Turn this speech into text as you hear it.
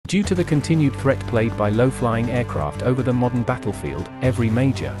Due to the continued threat played by low-flying aircraft over the modern battlefield, every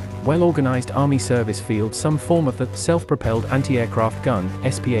major, well-organized Army service fields some form of the Self-Propelled Anti-Aircraft Gun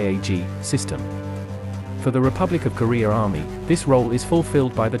 (SPAAG) system. For the Republic of Korea Army, this role is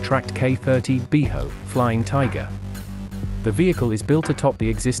fulfilled by the tracked K30 Biho Flying Tiger. The vehicle is built atop the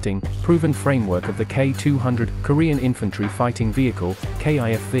existing, proven framework of the K200 Korean Infantry Fighting Vehicle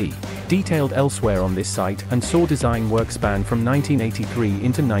 (KIFV), detailed elsewhere on this site, and saw design work span from 1983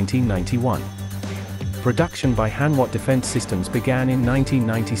 into 1991. Production by Hanwha Defense Systems began in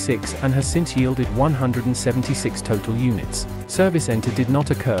 1996 and has since yielded 176 total units. Service enter did not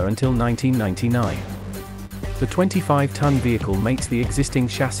occur until 1999. The 25-ton vehicle mates the existing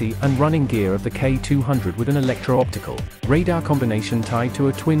chassis and running gear of the K200 with an electro-optical radar combination tied to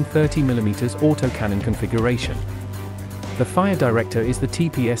a twin 30mm autocannon configuration. The fire director is the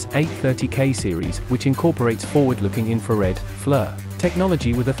TPS-830K series, which incorporates forward-looking infrared (FLIR)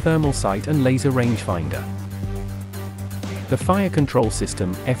 technology with a thermal sight and laser rangefinder. The fire control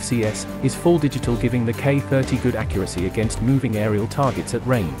system (FCS) is full digital, giving the K30 good accuracy against moving aerial targets at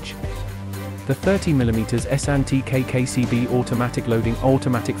range. The 30mm S&T-KKCB automatic loading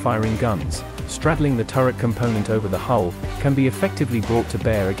automatic firing guns, straddling the turret component over the hull, can be effectively brought to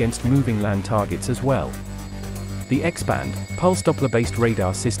bear against moving land targets as well. The X-band, pulse Doppler-based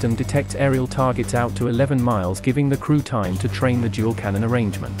radar system detects aerial targets out to 11 miles, giving the crew time to train the dual cannon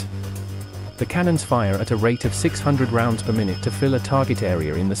arrangement. The cannons fire at a rate of 600 rounds per minute to fill a target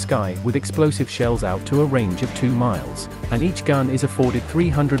area in the sky with explosive shells out to a range of 2 miles, and each gun is afforded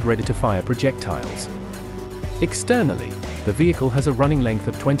 300 ready-to-fire projectiles. Externally, the vehicle has a running length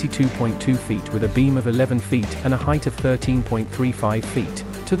of 22.2 feet with a beam of 11 feet and a height of 13.35 feet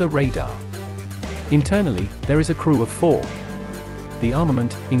to the radar. Internally, there is a crew of 4. The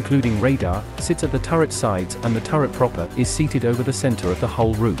armament, including radar, sits at the turret sides, and the turret proper is seated over the center of the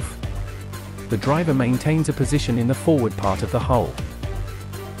hull roof. The driver maintains a position in the forward part of the hull.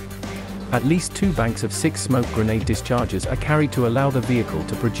 At least 2 banks of 6 smoke grenade dischargers are carried to allow the vehicle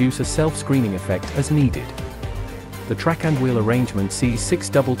to produce a self-screening effect as needed. The track and wheel arrangement sees 6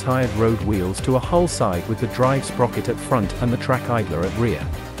 double-tired road wheels to a hull side with the drive sprocket at front and the track idler at rear.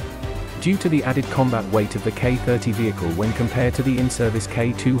 Due to the added combat weight of the K30 vehicle when compared to the in-service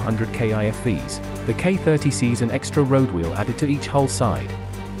K200 KIFVs, the K30 sees an extra road wheel added to each hull side.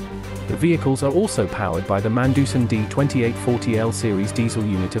 The vehicles are also powered by the Mandusan D2840L series diesel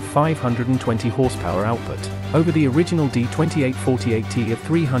unit of 520 horsepower output, over the original D2848T of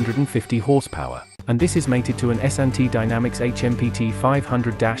 350 horsepower, and this is mated to an S&T Dynamics HMPT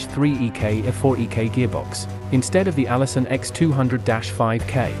 500-3EK F4EK gearbox, instead of the Allison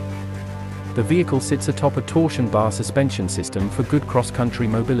X200-5K. The vehicle sits atop a torsion bar suspension system for good cross-country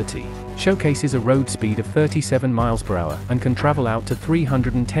mobility, showcases a road speed of 37 miles per hour, and can travel out to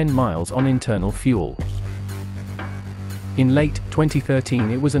 310 miles on internal fuel. In late 2013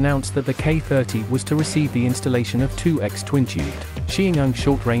 it was announced that the K30 was to receive the installation of 2 twin-tubed Hsiung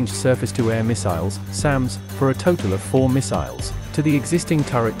short-range surface-to-air missiles, SAMs, for a total of 4 missiles, to the existing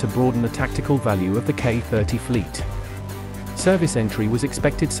turret to broaden the tactical value of the K30 fleet. Service entry was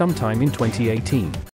expected sometime in 2018.